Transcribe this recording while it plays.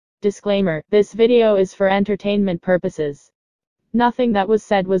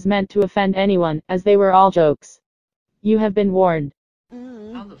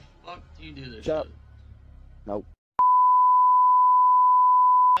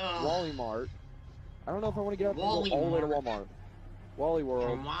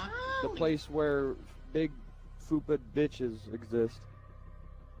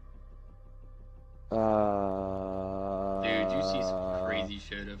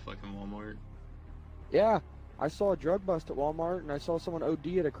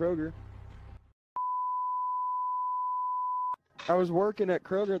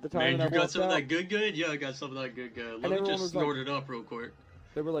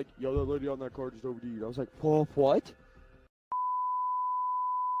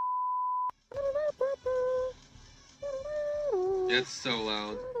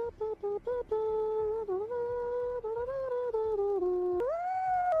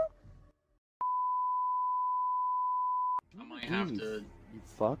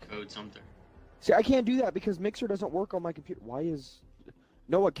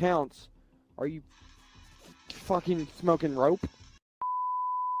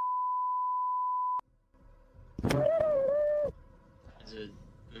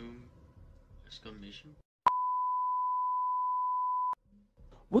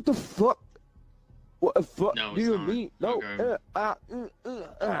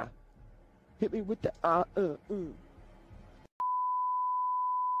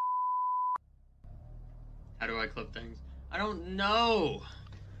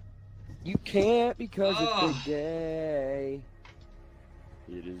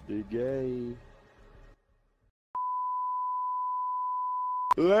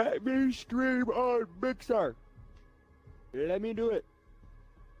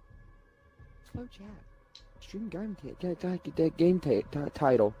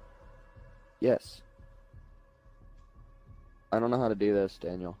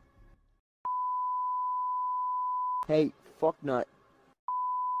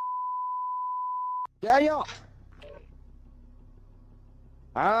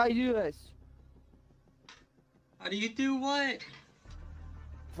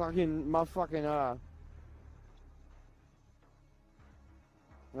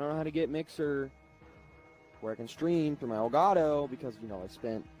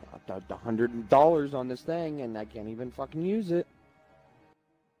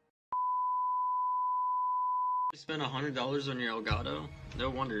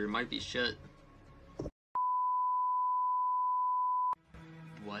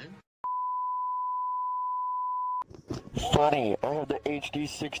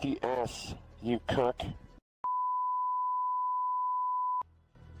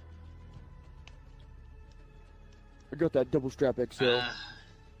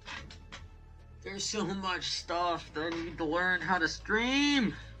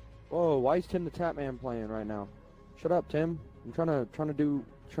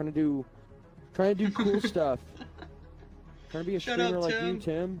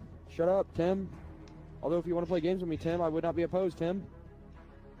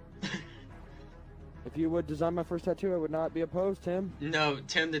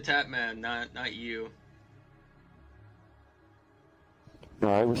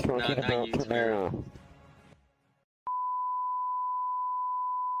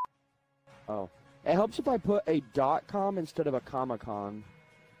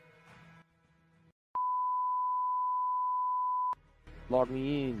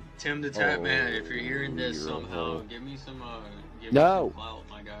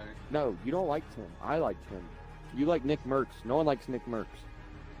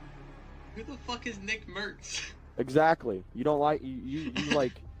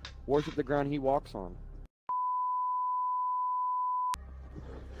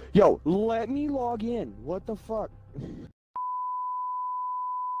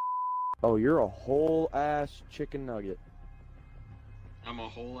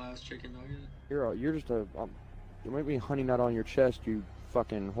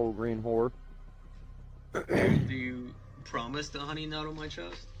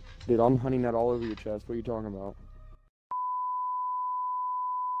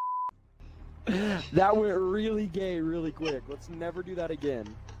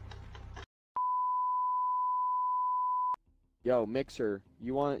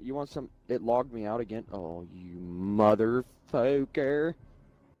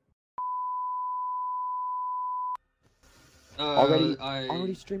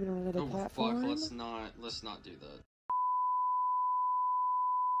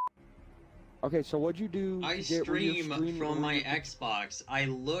Okay, so what'd you do I to get where your stream from my Xbox. I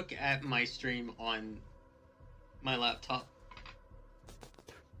look at my stream on my laptop.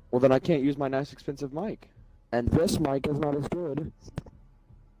 Well, then I can't use my nice expensive mic. And this mic is not as good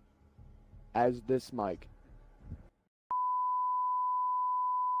as this mic.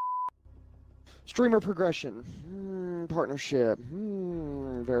 Streamer progression. Partnership.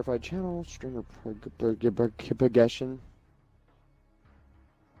 Verified channel. Streamer progression.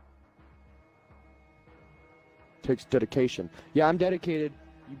 Takes dedication. Yeah, I'm dedicated,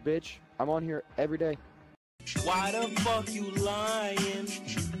 you bitch. I'm on here every day. Why the fuck you lying?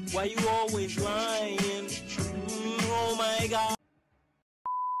 Why you always lying? Oh my god.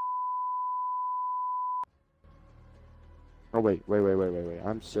 Oh, wait.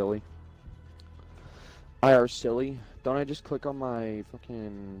 I'm silly. I are silly. Don't I just click on my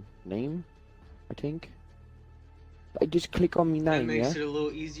fucking name? I think. I just click on my That name, makes yeah? it a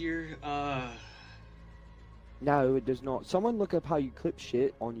little easier. No, it does not. Someone look up how you clip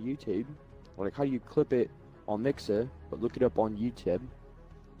shit on YouTube. Like how you clip it on Mixer, but look it up on YouTube.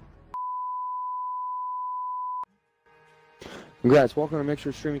 Congrats, welcome to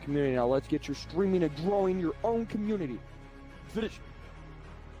Mixer streaming community. Now let's get your streaming and growing your own community. Finish.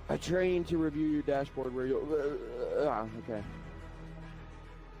 I train to review your dashboard where you. Okay.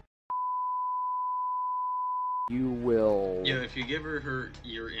 You will. Yeah, if you give her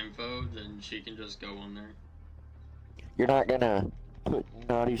your info, then she can just go on there. You're not gonna put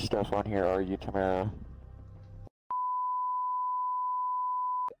naughty stuff on here, are you, Tamara?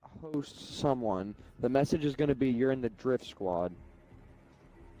 Host someone. The message is gonna be you're in the drift squad.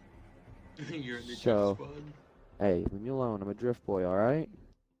 You're in the So- drift squad. Hey, leave me alone. I'm a drift boy, alright?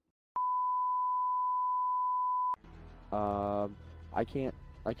 I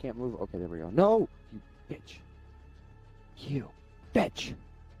can't move. Okay, there we go. No! You bitch. You bitch!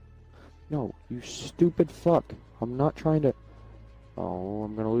 No, you stupid fuck. I'm not trying to... Oh,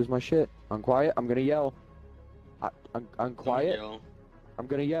 I'm gonna lose my shit. I'm quiet. I'm gonna yell. I'm quiet. Don't yell. I'm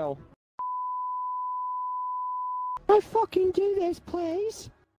gonna yell. I fucking do this, please.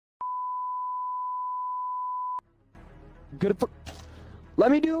 I'm gonna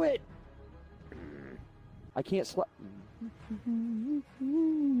let me do it. I can't slap.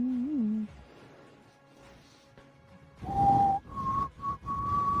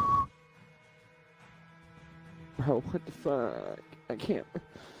 Bro, what the fuck? I can't.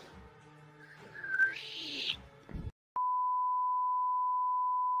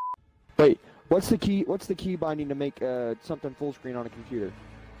 Wait, what's the key? What's the key binding to make something full screen on a computer?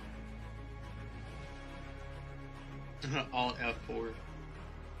 Alt F4.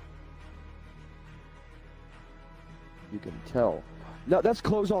 You can tell. No, that's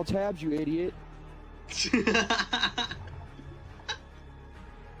close all tabs, you idiot.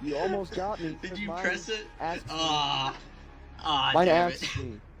 You almost got me. Did you mine press it? asks me- Damn Mine it. asks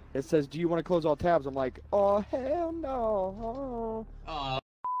me. It says, "Do you want to close all tabs?" I'm like, "Oh hell no." Aw.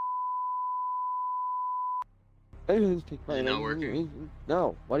 Is it not working?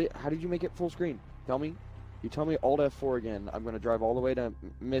 No. How did you make it full screen? Tell me. You tell me Alt F4 again. I'm gonna drive all the way to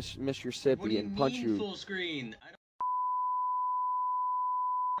Miss What do Mississippi you and punch mean you. full screen?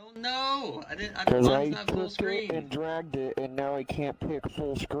 I don't know. I didn't. Because I Mine's not full took it screen. and dragged it, and now I can't pick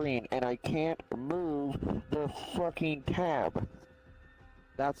full screen, and I can't move the fucking tab.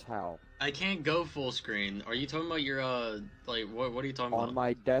 That's how. I can't go full screen. Are you talking about your like what are you talking On about?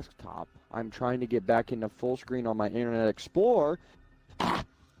 my desktop, I'm trying to get back into full screen on my Internet Explorer,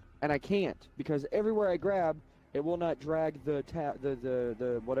 and I can't because everywhere I grab, it will not drag the tab,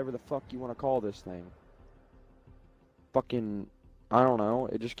 the whatever the fuck you want to call this thing. Fucking, I don't know.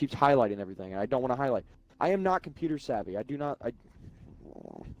 It just keeps highlighting everything, and I don't want to highlight. I am not computer savvy. I do not.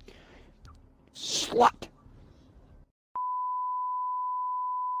 Slut.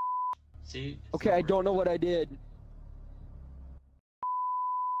 See? It's Okay, not I don't know working. what I did.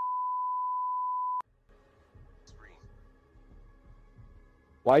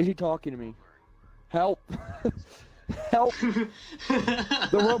 Why is he talking to me? Help! Help! The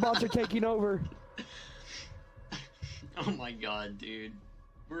robots are taking over. Oh my god, dude.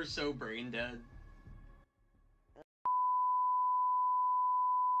 We're so brain dead.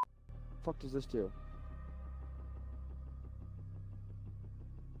 Fuck does this do?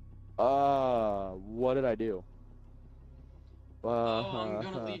 What did I do? Oh, I'm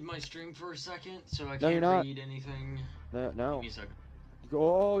gonna leave my stream for a second, so I No, you're can't not. read anything. No. Give me a second.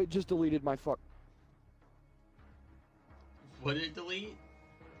 Oh, it just deleted my fuck. What did it delete?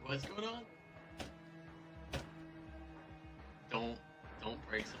 What's going on? Don't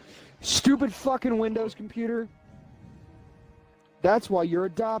break something. Stupid fucking Windows computer. That's why you're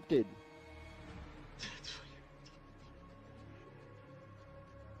adopted.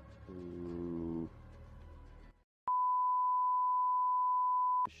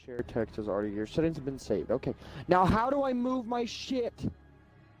 Share text is already here. Settings have been saved. Okay. Now how do I move my shit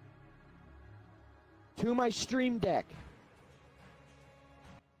to my stream deck?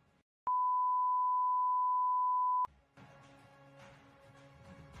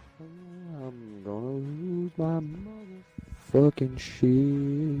 I'm gonna lose my motherfucking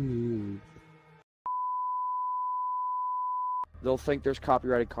shit. They'll think there's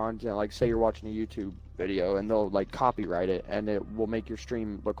copyrighted content, like say you're watching a YouTube video and they'll like copyright it and it will make your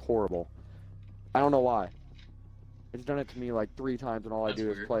stream look horrible. I don't know why. It's done it to me like 3 times and all I do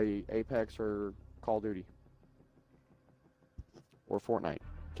is play Apex or Call of Duty. Or Fortnite.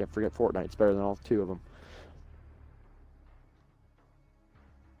 Can't forget Fortnite, it's better than all 2 of them.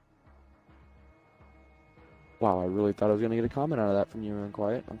 Wow, I really thought I was gonna get a comment out of that from you,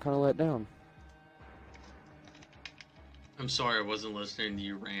 Unquiet. I'm kinda let down. I'm sorry I wasn't listening to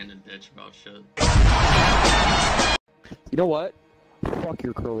you rant and bitch about shit. You know what? Fuck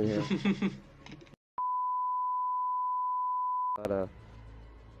your curly hair. But,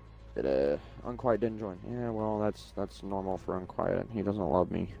 Unquiet didn't join. Yeah, well, that's normal for Unquiet. He doesn't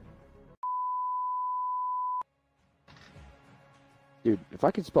love me. Dude, if I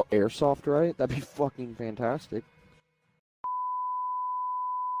could spell airsoft right, that'd be fucking fantastic.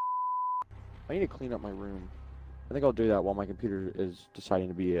 I need to clean up my room. I think I'll do that while my computer is deciding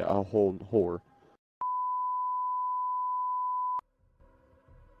to be a whole whore.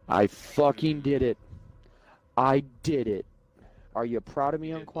 I fucking did it. I did it. Are you proud of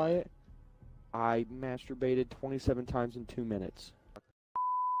me, Unquiet? I masturbated 27 times in 2 minutes.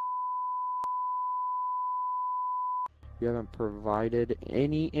 You haven't provided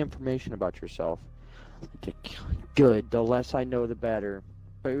any information about yourself. Good. The less I know, the better.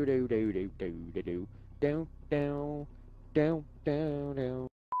 Boo doo doo doo doo doo doo. Down down down down down.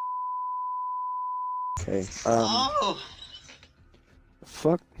 Okay. Oh!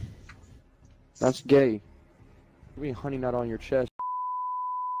 Fuck. That's gay. You mean honey nut on your chest?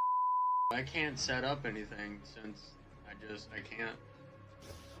 I can't set up anything since I can't.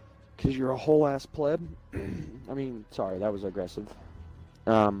 Cause you're a whole ass pleb. I mean, sorry, that was aggressive.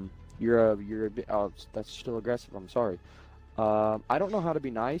 You're a bit. Oh, that's still aggressive. I'm sorry. I don't know how to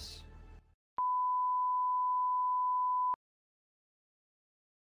be nice.